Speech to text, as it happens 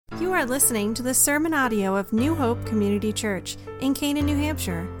You are listening to the sermon audio of New Hope Community Church in Canaan, New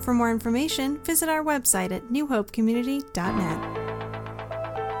Hampshire. For more information, visit our website at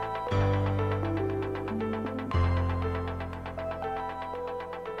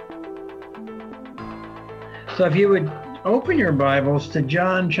So if you would open your Bibles to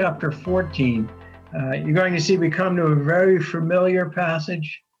John chapter 14, you're going to see we come to a very familiar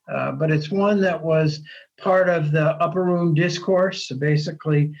passage, but it's one that was part of the upper room discourse. So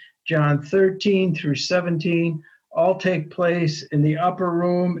basically, John 13 through 17 all take place in the upper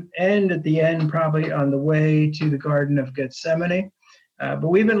room and at the end, probably on the way to the Garden of Gethsemane. But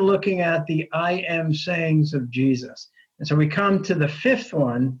we've been looking at the I am sayings of Jesus. And so we come to the fifth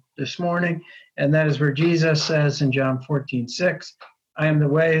one this morning, and that is where Jesus says in John 14:6, I am the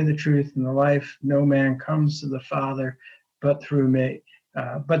way, the truth, and the life. No man comes to the Father but through me.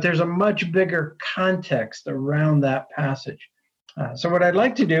 But there's a much bigger context around that passage. So what I'd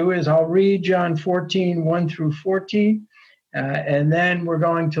like to do is I'll read John 14, 1 through 14, and then we're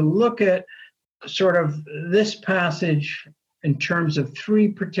going to look at sort of this passage in terms of three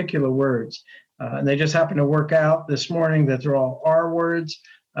particular words. And they just happen to work out this morning that they're all R words.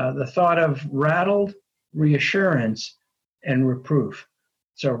 The thought of rattled, reassurance, and reproof.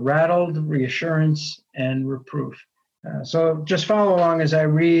 So rattled, reassurance, and reproof. So just follow along as I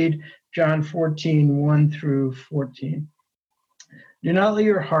read John 14, 1 through 14. Do not let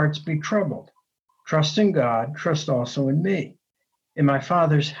your hearts be troubled. Trust in God, trust also in me. In my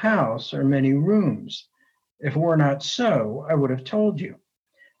Father's house are many rooms. If it were not so, I would have told you.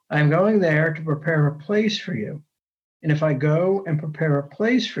 I am going there to prepare a place for you. And if I go and prepare a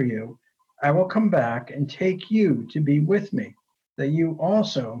place for you, I will come back and take you to be with me, that you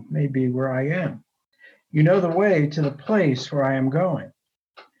also may be where I am. You know the way to the place where I am going.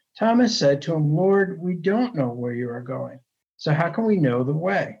 Thomas said to him, Lord, we don't know where you are going, so how can we know the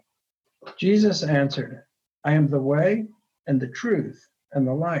way? Jesus answered, I am the way and the truth and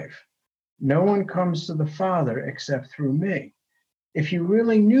the life. No one comes to the Father except through me. If you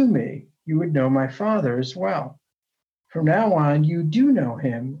really knew me, you would know my Father as well. From now on, you do know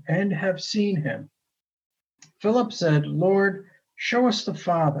him and have seen him. Philip said, Lord, show us the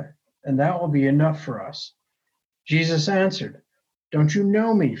Father, and that will be enough for us. Jesus answered, Don't you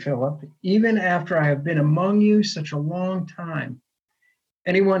know me, Philip, even after I have been among you such a long time?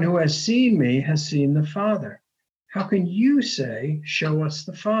 Anyone who has seen me has seen the Father. How can you say, show us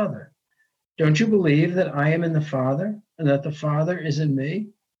the Father? Don't you believe that I am in the Father, and that the Father is in me?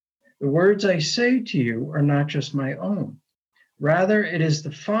 The words I say to you are not just my own. Rather, it is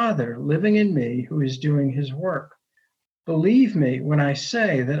the Father living in me who is doing his work. Believe me when I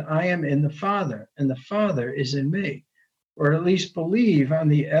say that I am in the Father, and the Father is in me, or at least believe on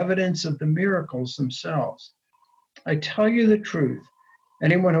the evidence of the miracles themselves. I tell you the truth,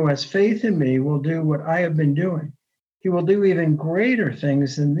 anyone who has faith in me will do what I have been doing. He will do even greater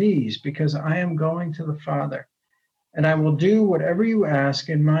things than these, because I am going to the Father. And I will do whatever you ask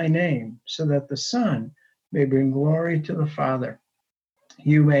in my name, so that the Son may bring glory to the Father.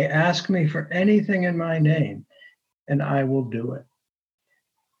 You may ask me for anything in my name, and I will do it.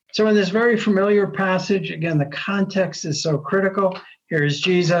 So in this very familiar passage, again, the context is so critical. Here is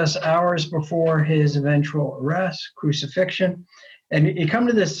Jesus hours before his eventual arrest, crucifixion. And you come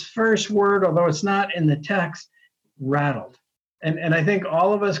to this first word, although it's not in the text, rattled. And I think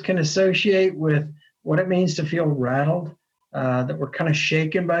all of us can associate with what it means to feel rattled, that we're kind of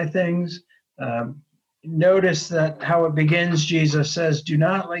shaken by things. Notice that how it begins, Jesus says, do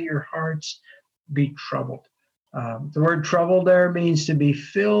not let your hearts be troubled. The word troubled there means to be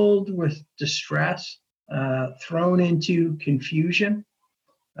filled with distress, thrown into confusion.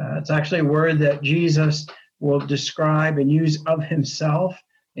 It's actually a word that Jesus will describe and use of himself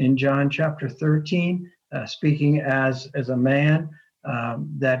in John chapter 13, speaking as a man,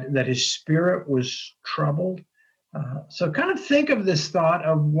 that his spirit was troubled. So kind of think of this thought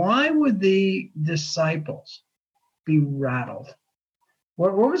of why would the disciples be rattled?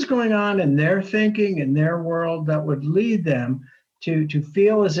 What was going on in their thinking, in their world, that would lead them to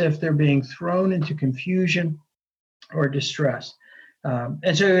feel as if they're being thrown into confusion or distress?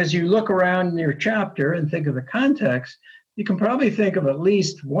 And so as you look around in your chapter and think of the context, you can probably think of at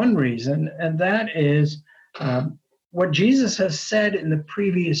least one reason, and that is what Jesus has said in the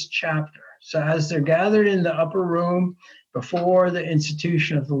previous chapter. So as they're gathered in the upper room before the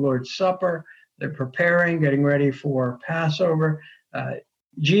institution of the Lord's Supper, they're preparing, getting ready for Passover.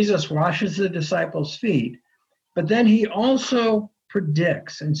 Jesus washes the disciples' feet, but then he also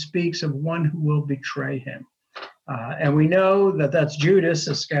predicts and speaks of one who will betray him. And we know that that's Judas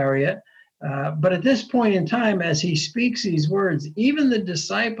Iscariot. But at this point in time, as he speaks these words, even the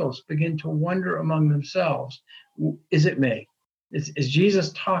disciples begin to wonder among themselves, is it me? Is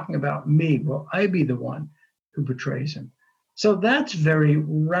Jesus talking about me? Will I be the one who betrays him? So that's very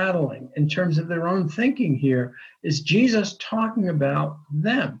rattling in terms of their own thinking here. Is Jesus talking about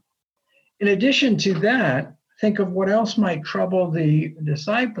them? In addition to that, think of what else might trouble the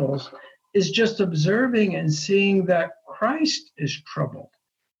disciples is just observing and seeing that Christ is troubled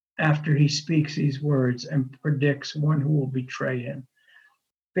after he speaks these words and predicts one who will betray him.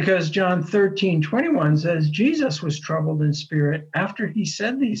 Because John 13:21 says Jesus was troubled in spirit after he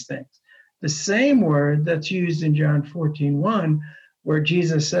said these things. The same word that's used in John 14:1, where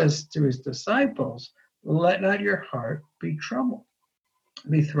Jesus says to his disciples, let not your heart be troubled,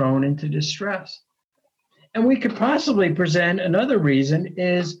 be thrown into distress. And we could possibly present another reason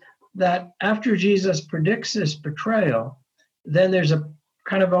is that after Jesus predicts this betrayal, then there's a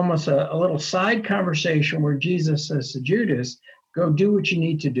kind of almost a little side conversation where Jesus says to Judas, go do what you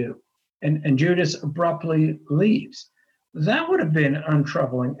need to do. And Judas abruptly leaves. That would have been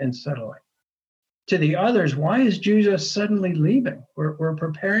untroubling and settling. To the others, why is Jesus suddenly leaving? We're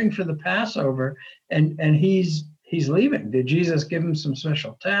preparing for the Passover, and he's leaving. Did Jesus give him some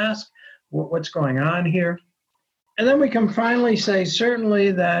special task? What's going on here? And then we can finally say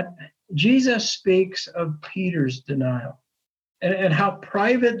certainly that Jesus speaks of Peter's denial. And how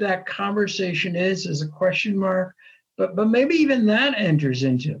private that conversation is a question mark, but maybe even that enters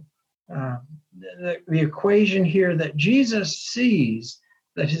into the equation here that Jesus sees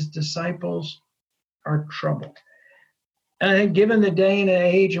that his disciples are troubled. And I think given the day and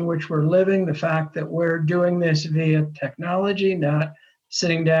age in which we're living, the fact that we're doing this via technology, not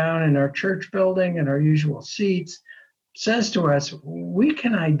sitting down in our church building in our usual seats, says to us, we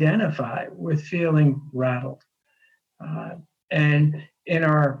can identify with feeling rattled. And in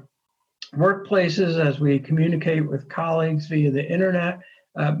our workplaces, as we communicate with colleagues via the internet,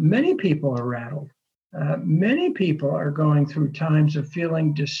 many people are rattled. Many people are going through times of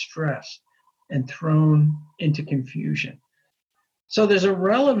feeling distressed and thrown into confusion. So there's a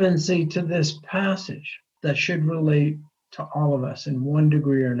relevancy to this passage that should relate to all of us in one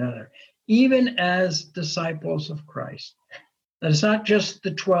degree or another, even as disciples of Christ. That it's not just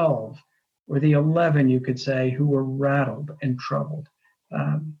the 12 or the 11, you could say, who were rattled and troubled.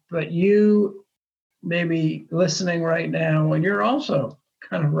 But you may be listening right now, and you're also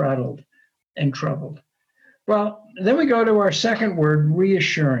kind of rattled and troubled. Well, then we go to our second word,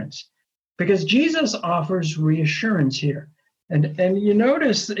 reassurance, because Jesus offers reassurance here. And you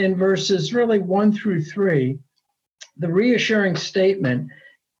notice in verses really 1 through 3, the reassuring statement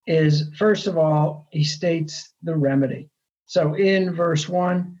is, first of all, he states the remedy. So in verse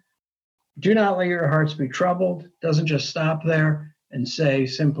 1, do not let your hearts be troubled. Doesn't just stop there and say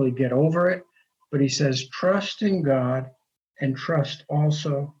simply get over it, but he says trust in God and trust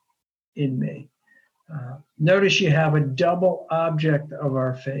also in me. Notice you have a double object of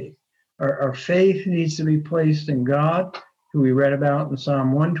our faith. Our faith needs to be placed in God, who we read about in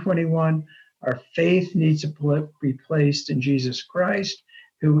Psalm 121. Our faith needs to be placed in Jesus Christ,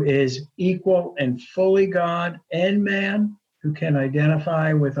 who is equal and fully God and man, who can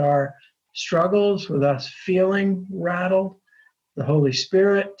identify with our struggles, with us feeling rattled. The Holy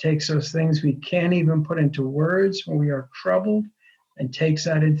Spirit takes those things we can't even put into words when we are troubled and takes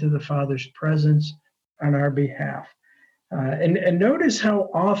that into the Father's presence on our behalf. And notice how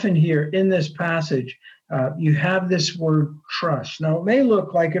often here in this passage you have this word trust. Now, it may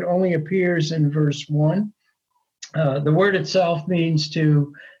look like it only appears in verse 1. The word itself means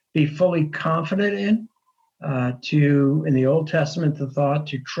to be fully confident in. In the Old Testament, the thought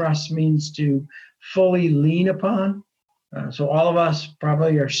to trust means to fully lean upon. So all of us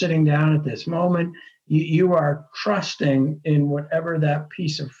probably are sitting down at this moment. You are trusting in whatever that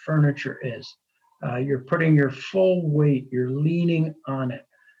piece of furniture is. You're putting your full weight, you're leaning on it.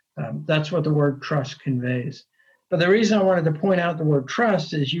 That's what the word trust conveys. But the reason I wanted to point out the word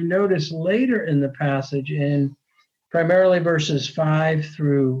trust is you notice later in the passage in primarily verses 5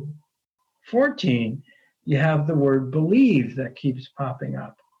 through 14, you have the word believe that keeps popping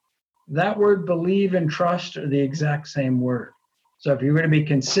up. That word believe and trust are the exact same word. So if you're going to be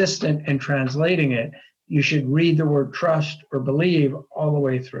consistent in translating it, you should read the word trust or believe all the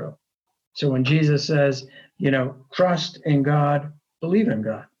way through. So when Jesus says, trust in God, believe in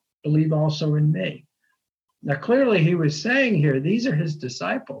God, believe also in me. Now, clearly he was saying here, these are his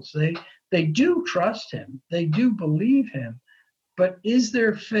disciples. They do trust him. They do believe him. But is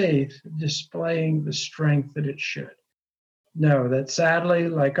their faith displaying the strength that it should? No, that sadly,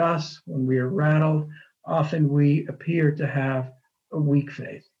 like us, when we are rattled, often we appear to have a weak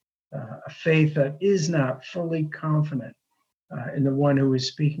faith. a faith that is not fully confident in the one who is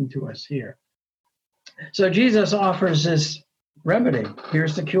speaking to us here. So Jesus offers this remedy.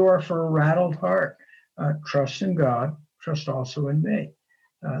 Here's the cure for a rattled heart. Trust in God, trust also in me.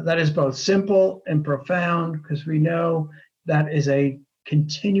 That is both simple and profound, because we know that is a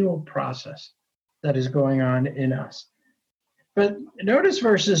continual process that is going on in us. But notice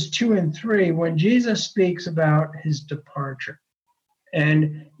verses 2 and 3 when Jesus speaks about his departure.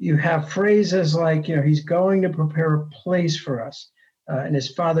 And you have phrases like, he's going to prepare a place for us. In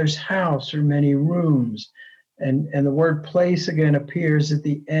his Father's house are many rooms. And the word place again appears at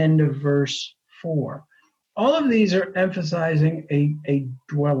the end of verse 4. All of these are emphasizing a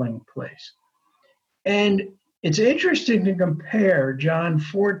dwelling place. And it's interesting to compare John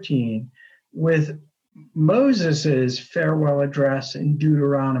 14 with Moses's farewell address in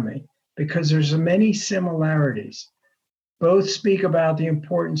Deuteronomy, because there's many similarities. Both speak about the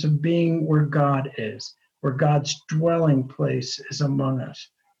importance of being where God is, where God's dwelling place is among us.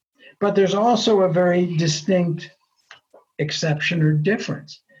 But there's also a very distinct exception or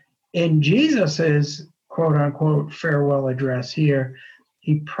difference. In Jesus's quote unquote farewell address here,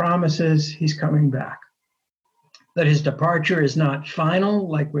 he promises he's coming back, that his departure is not final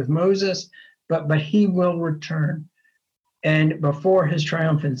like with Moses, but he will return. And before his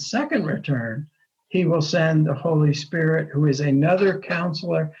triumphant second return, he will send the Holy Spirit, who is another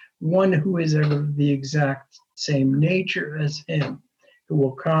counselor, one who is of the exact same nature as him, who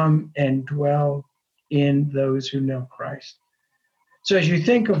will come and dwell in those who know Christ. So as you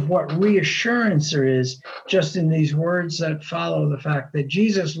think of what reassurance there is just in these words that follow the fact that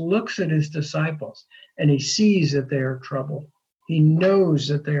Jesus looks at his disciples and he sees that they are troubled. He knows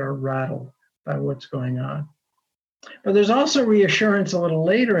that they are rattled by what's going on. But there's also reassurance a little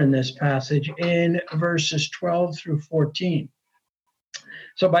later in this passage in verses 12 through 14.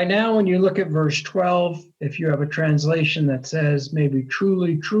 So by now, when you look at verse 12, if you have a translation that says, maybe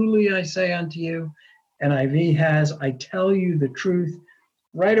truly, truly, I say unto you, NIV has, I tell you the truth,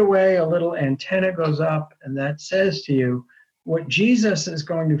 right away a little antenna goes up, and that says to you, what Jesus is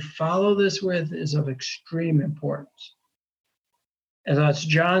going to follow this with is of extreme importance. And that's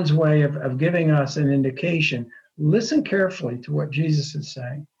John's way of giving us an indication. Listen carefully to what Jesus is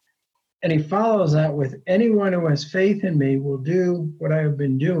saying. And he follows that with, anyone who has faith in me will do what I have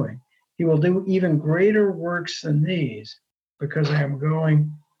been doing. He will do even greater works than these, because I am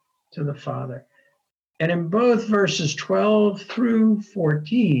going to the Father. And in both verses 12 through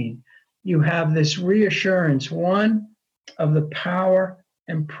 14, you have this reassurance, one, of the power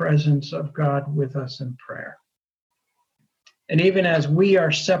and presence of God with us in prayer. And even as we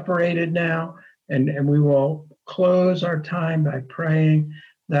are separated now, and we will close our time by praying,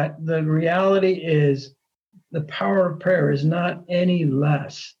 that the reality is the power of prayer is not any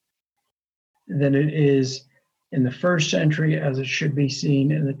less than it is in the first century as it should be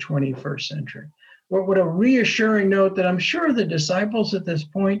seen in the 21st century. What a reassuring note that I'm sure the disciples at this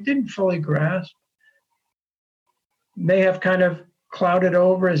point didn't fully grasp. May have kind of clouded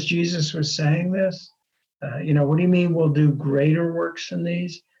over as Jesus was saying this. What do you mean we'll do greater works than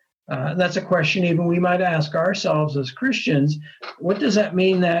these? That's a question even we might ask ourselves as Christians. What does that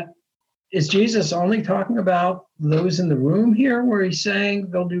mean? That is Jesus only talking about those in the room here where he's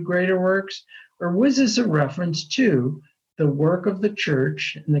saying they'll do greater works? Or was this a reference to the work of the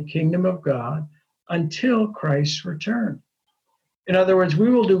church in the kingdom of God until Christ's return? In other words, we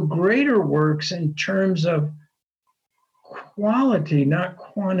will do greater works in terms of quality, not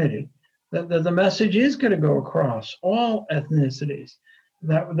quantity. That the message is going to go across all ethnicities.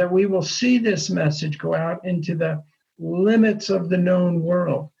 That we will see this message go out into the limits of the known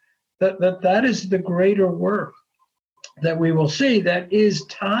world. That is the greater work that we will see, that is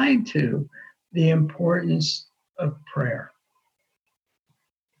tied to the importance of prayer.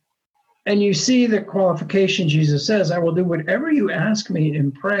 And you see the qualification. Jesus says, I will do whatever you ask me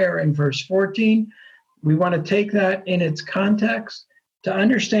in prayer in verse 14. We want to take that in its context. To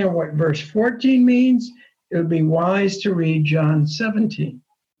understand what verse 14 means, it would be wise to read John 17,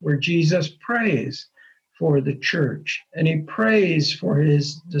 where Jesus prays for the church, and he prays for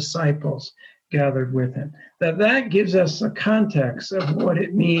his disciples gathered with him. That gives us the context of what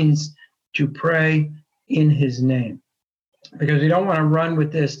it means to pray in his name. Because we don't want to run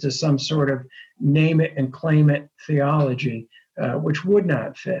with this to some sort of name it and claim it theology, which would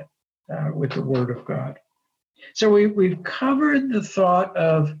not fit with the Word of God. So we've covered the thought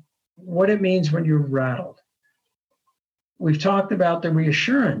of what it means when you're rattled. We've talked about the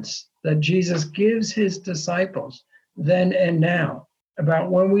reassurance that Jesus gives his disciples then and now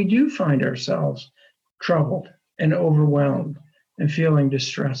about when we do find ourselves troubled and overwhelmed and feeling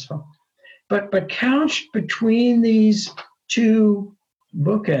distressful. But couched between these two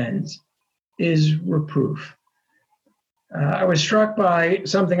bookends is reproof. I was struck by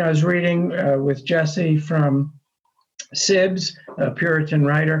something I was reading with Jesse from Sibbes, a Puritan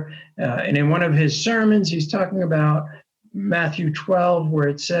writer, and in one of his sermons, he's talking about Matthew 12, where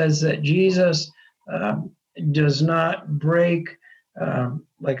it says that Jesus does not break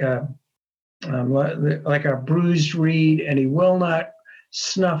like a bruised reed, and he will not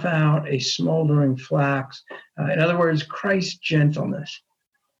snuff out a smoldering flax. In other words, Christ's gentleness,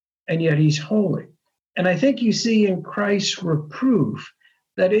 and yet he's holy. And I think you see in Christ's reproof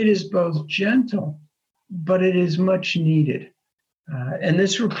that it is both gentle, but it is much needed. And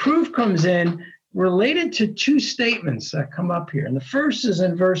this reproof comes in related to two statements that come up here. And the first is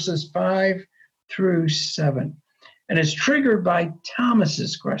in verses 5 through 7, and it's triggered by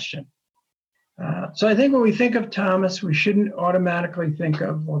Thomas's question. So I think when we think of Thomas, we shouldn't automatically think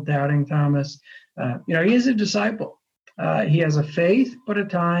of, well, doubting Thomas. He is a disciple. He has a faith, but at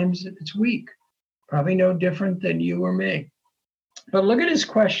times it's weak. Probably no different than you or me. But look at his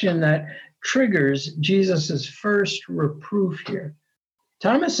question that triggers Jesus's first reproof here.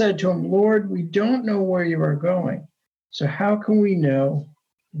 Thomas said to him, "Lord, we don't know where you are going, so how can we know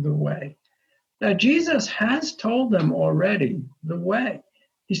the way?" Now, Jesus has told them already the way.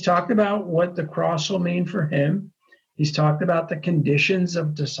 He's talked about what the cross will mean for him. He's talked about the conditions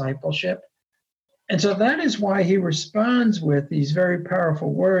of discipleship. And so that is why he responds with these very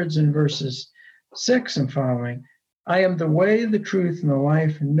powerful words in verses 6 and following. "I am the way, the truth, and the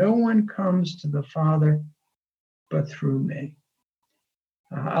life. No one comes to the Father but through me."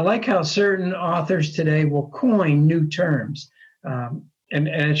 I like how certain authors today will coin new terms. And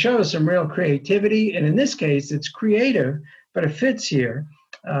it shows some real creativity. And in this case, it's creative, but it fits here.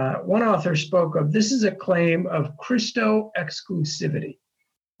 One author spoke of, this is a claim of Christo-exclusivity.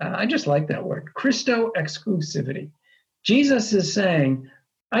 I just like that word, Christo-exclusivity. Jesus is saying,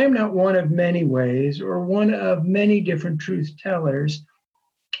 I am not one of many ways, or one of many different truth tellers,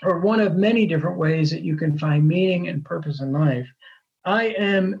 or one of many different ways that you can find meaning and purpose in life. I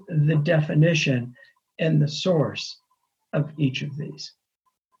am the definition and the source of each of these.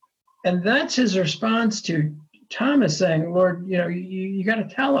 And that's his response to Thomas saying, Lord, you got to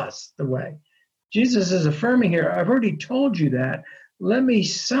tell us the way. Jesus is affirming here, I've already told you that. Let me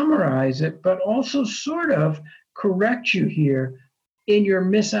summarize it, but also sort of correct you here in your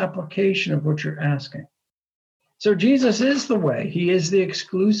misapplication of what you're asking. So Jesus is the way. He is the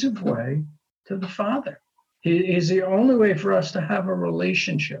exclusive way to the Father. He is the only way for us to have a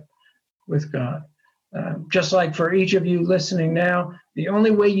relationship with God. Just like for each of you listening now, the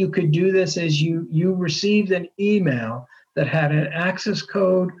only way you could do this is you received an email that had an access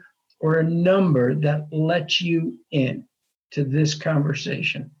code or a number that lets you in to this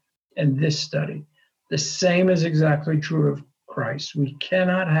conversation and this study. The same is exactly true of Christ. We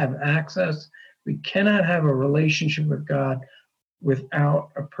cannot have access, we cannot have a relationship with God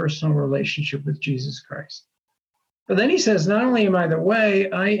without a personal relationship with Jesus Christ. But then he says, not only am I the way,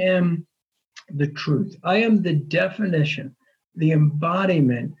 I am the truth. I am the definition, the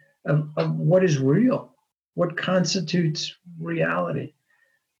embodiment of what is real, what constitutes reality.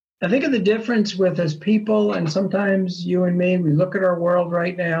 I think of the difference with us people, and sometimes you and me, we look at our world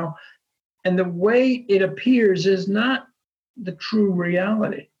right now, and the way it appears is not the true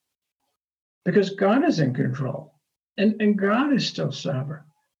reality. Because God is in control, and God is still sovereign,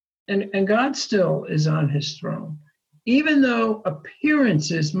 and God still is on his throne, even though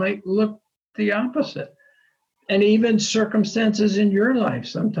appearances might look the opposite. And even circumstances in your life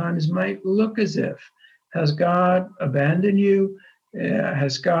sometimes might look as if, has God abandoned you?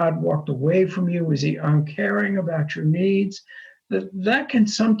 Has God walked away from you? Is he uncaring about your needs? That can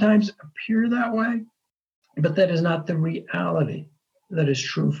sometimes appear that way, but that is not the reality that is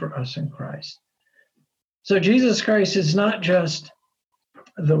true for us in Christ. So Jesus Christ is not just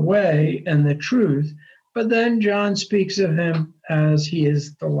the way and the truth, but then John speaks of him as he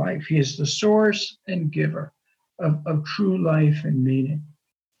is the life. He is the source and giver of true life and meaning.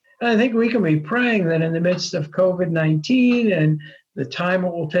 And I think we can be praying that in the midst of COVID-19 and the time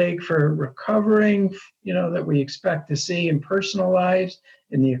it will take for recovering, that we expect to see in personal lives,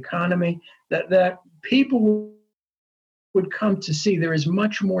 in the economy, that people would come to see there is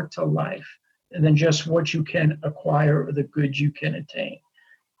much more to life than just what you can acquire or the goods you can attain.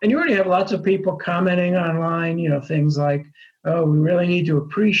 And you already have lots of people commenting online, things like, oh, we really need to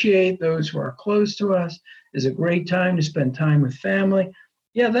appreciate those who are close to us. It's a great time to spend time with family.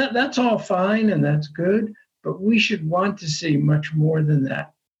 Yeah, that's all fine and that's good, but we should want to see much more than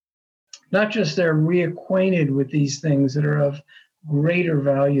that. Not just they're reacquainted with these things that are of greater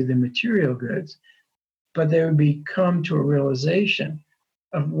value than material goods, but they would come to a realization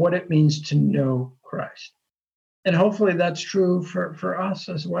of what it means to know Christ. And hopefully that's true for us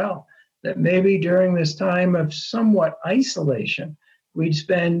as well, that maybe during this time of somewhat isolation, we'd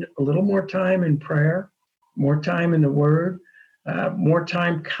spend a little more time in prayer, more time in the Word, more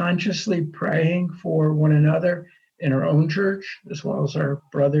time consciously praying for one another in our own church, as well as our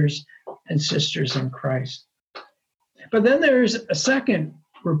brothers and sisters in Christ. But then there's a second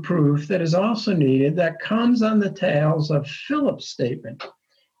reproof that is also needed that comes on the tails of Philip's statement.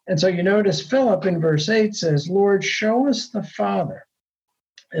 And so you notice Philip in verse 8 says, Lord, show us the Father,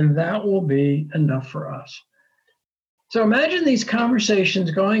 and that will be enough for us. So imagine these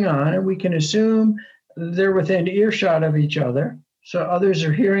conversations going on, and we can assume they're within earshot of each other. So others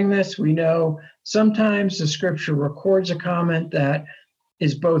are hearing this. We know sometimes the scripture records a comment that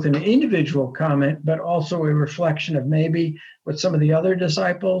is both an individual comment, but also a reflection of maybe what some of the other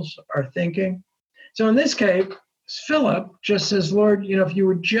disciples are thinking. So in this case, Philip just says, Lord, if you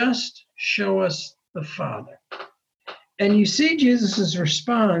would just show us the Father. And you see Jesus'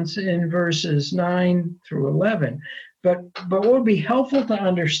 response in verses 9 through 11. But what would be helpful to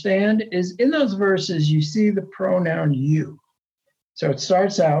understand is in those verses, you see the pronoun you. So it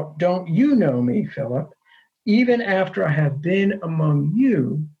starts out, don't you know me, Philip, even after I have been among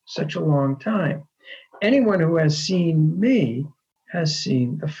you such a long time. Anyone who has seen me has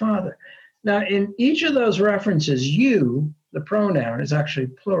seen the Father. Now, in each of those references, you, the pronoun, is actually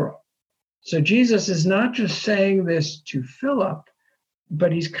plural. So Jesus is not just saying this to Philip,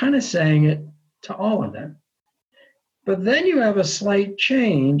 but he's kind of saying it to all of them. But then you have a slight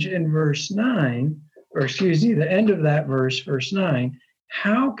change in verse 9, the end of that verse 9.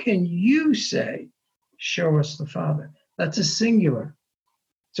 How can you say, show us the Father? That's a singular.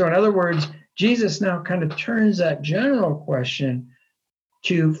 So in other words, Jesus now kind of turns that general question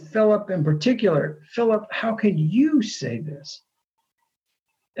to Philip in particular. Philip, how can you say this?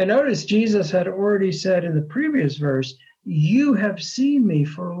 And notice Jesus had already said in the previous verse, you have seen me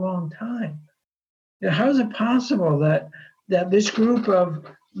for a long time. Now, how is it possible that this group of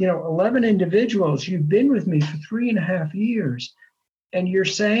 11 individuals, you've been with me for 3.5 years, and you're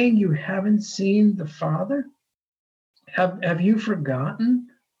saying you haven't seen the Father? Have you forgotten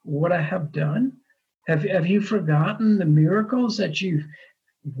what I have done? Have you forgotten the miracles that you've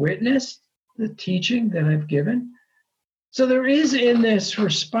witnessed, the teaching that I've given? So there is in this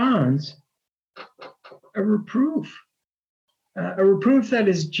response a reproof that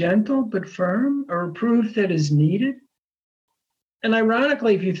is gentle but firm, a reproof that is needed. And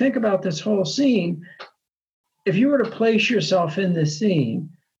ironically, if you think about this whole scene, if you were to place yourself in this scene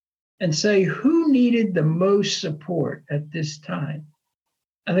and say, who needed the most support at this time?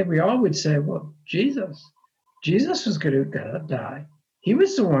 I think we all would say, well, Jesus. Jesus was going to die. He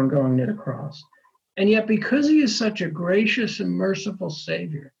was the one going to the cross. And yet, because he is such a gracious and merciful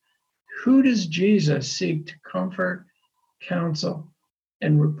Savior, who does Jesus seek to comfort, counsel,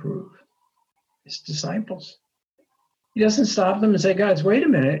 and reprove? His disciples. He doesn't stop them and say, guys, wait a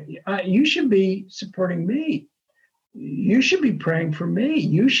minute. You should be supporting me. You should be praying for me.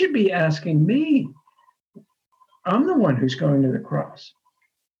 You should be asking me. I'm the one who's going to the cross.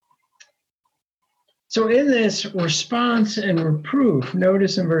 So in this response and reproof,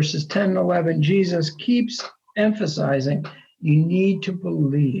 notice in verses 10 and 11, Jesus keeps emphasizing, you need to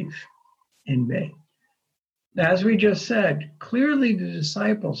believe in me. As we just said, clearly the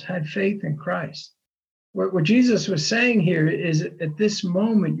disciples had faith in Christ. What Jesus was saying here is at this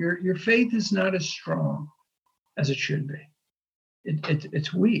moment, your faith is not as strong as it should be.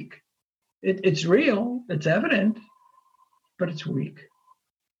 It's weak. It's real, it's evident, but it's weak.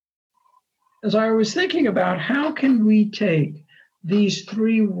 As I was thinking about how can we take these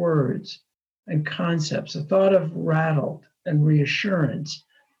three words and concepts, the thought of rattled and reassurance,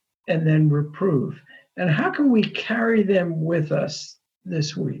 and then reproof, and how can we carry them with us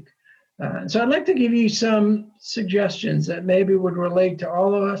this week? So I'd like to give you some suggestions that maybe would relate to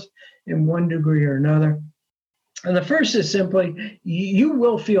all of us in one degree or another. And the first is simply, you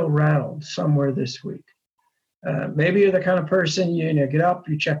will feel rattled somewhere this week. Maybe you're the kind of person, you get up,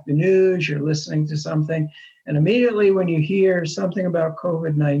 you check the news, you're listening to something, and immediately when you hear something about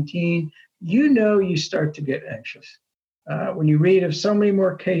COVID-19, you start to get anxious. When you read of so many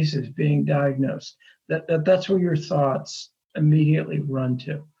more cases being diagnosed, that's where your thoughts immediately run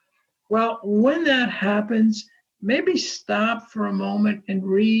to. Well, when that happens, maybe stop for a moment and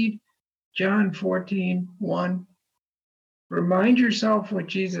read John 14:1. Remind yourself what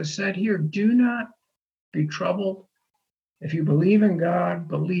Jesus said here. Do not be troubled. If you believe in God,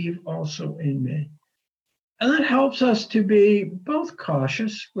 believe also in me. And that helps us to be both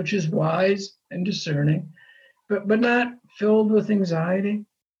cautious, which is wise and discerning, but not filled with anxiety,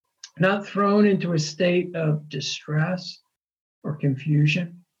 not thrown into a state of distress or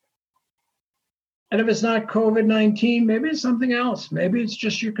confusion. And if it's not COVID-19, maybe it's something else. Maybe it's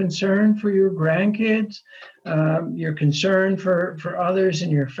just your concern for your grandkids, your concern for others in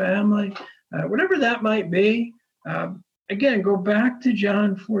your family, whatever that might be. Again, go back to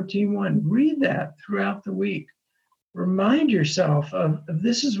John 14:1. Read that throughout the week. Remind yourself of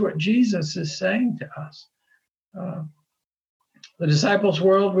this is what Jesus is saying to us. The disciples'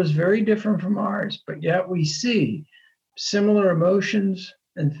 world was very different from ours, but yet we see similar emotions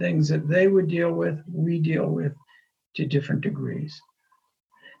and things that they would deal with, we deal with to different degrees.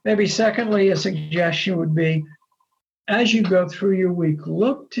 Maybe secondly, a suggestion would be, as you go through your week,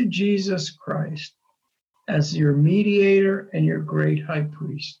 look to Jesus Christ as your mediator and your great high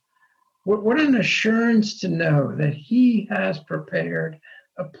priest. What an assurance to know that he has prepared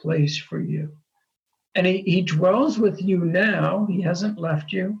a place for you. And he dwells with you now. He hasn't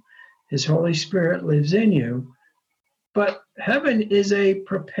left you. His Holy Spirit lives in you. But heaven is a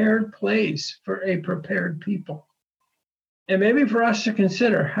prepared place for a prepared people. And maybe for us to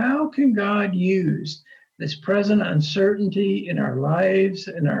consider, how can God use this present uncertainty in our lives,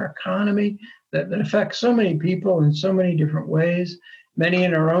 in our economy, that affects so many people in so many different ways, many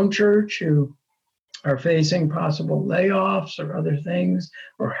in our own church who are facing possible layoffs or other things,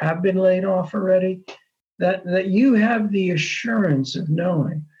 or have been laid off already, that you have the assurance of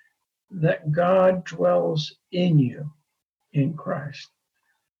knowing that God dwells in you in Christ.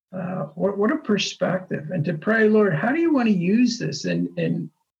 What a perspective. And to pray, Lord, how do you want to use this in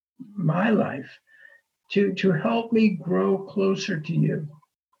my life to help me grow closer to you,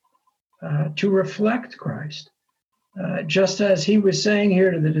 to reflect Christ? Just as he was saying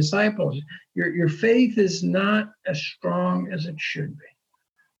here to the disciples, your faith is not as strong as it should be.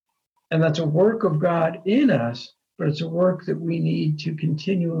 And that's a work of God in us, but it's a work that we need to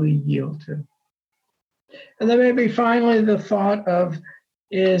continually yield to. And then maybe finally the thought of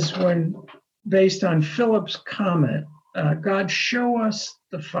is when, based on Philip's comment, God, show us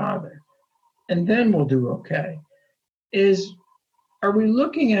the Father, and then we'll do okay. Are we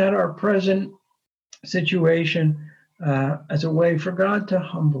looking at our present situation as a way for God to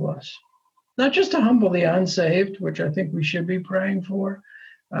humble us? Not just to humble the unsaved, which I think we should be praying for,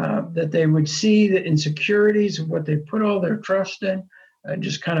 that they would see the insecurities of what they put all their trust in,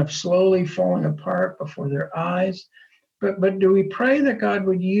 just kind of slowly falling apart before their eyes. But do we pray that God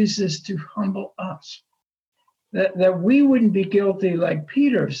would use this to humble us? That we wouldn't be guilty like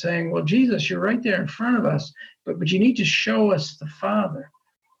Peter, saying, well, Jesus, you're right there in front of us, but you need to show us the Father.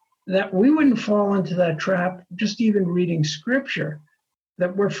 That we wouldn't fall into that trap, just even reading Scripture,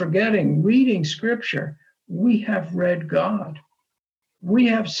 that we're forgetting reading Scripture. We have read God. We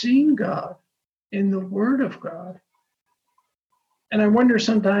have seen God in the Word of God. And I wonder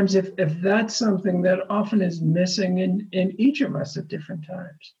sometimes if that's something that often is missing in each of us at different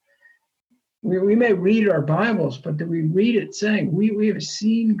times. We may read our Bibles, but do we read it saying, we have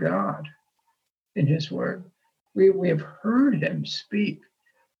seen God in his Word. We have heard him speak.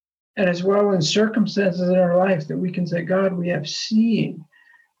 And as well in circumstances in our life that we can say, God, we have seen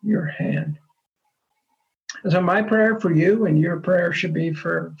your hand. And so my prayer for you, and your prayer should be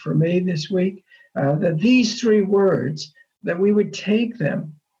for me this week, that these three words, that we would take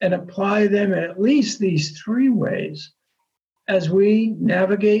them and apply them in at least these three ways as we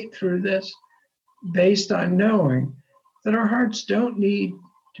navigate through this, based on knowing that our hearts don't need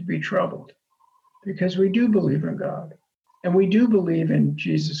to be troubled, because we do believe in God and we do believe in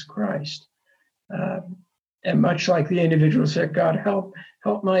Jesus Christ. And much like the individual said, God, help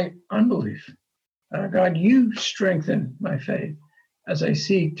my unbelief. God, you strengthen my faith as I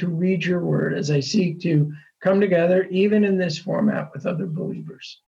seek to read your word, as I seek to come together, even in this format, with other believers.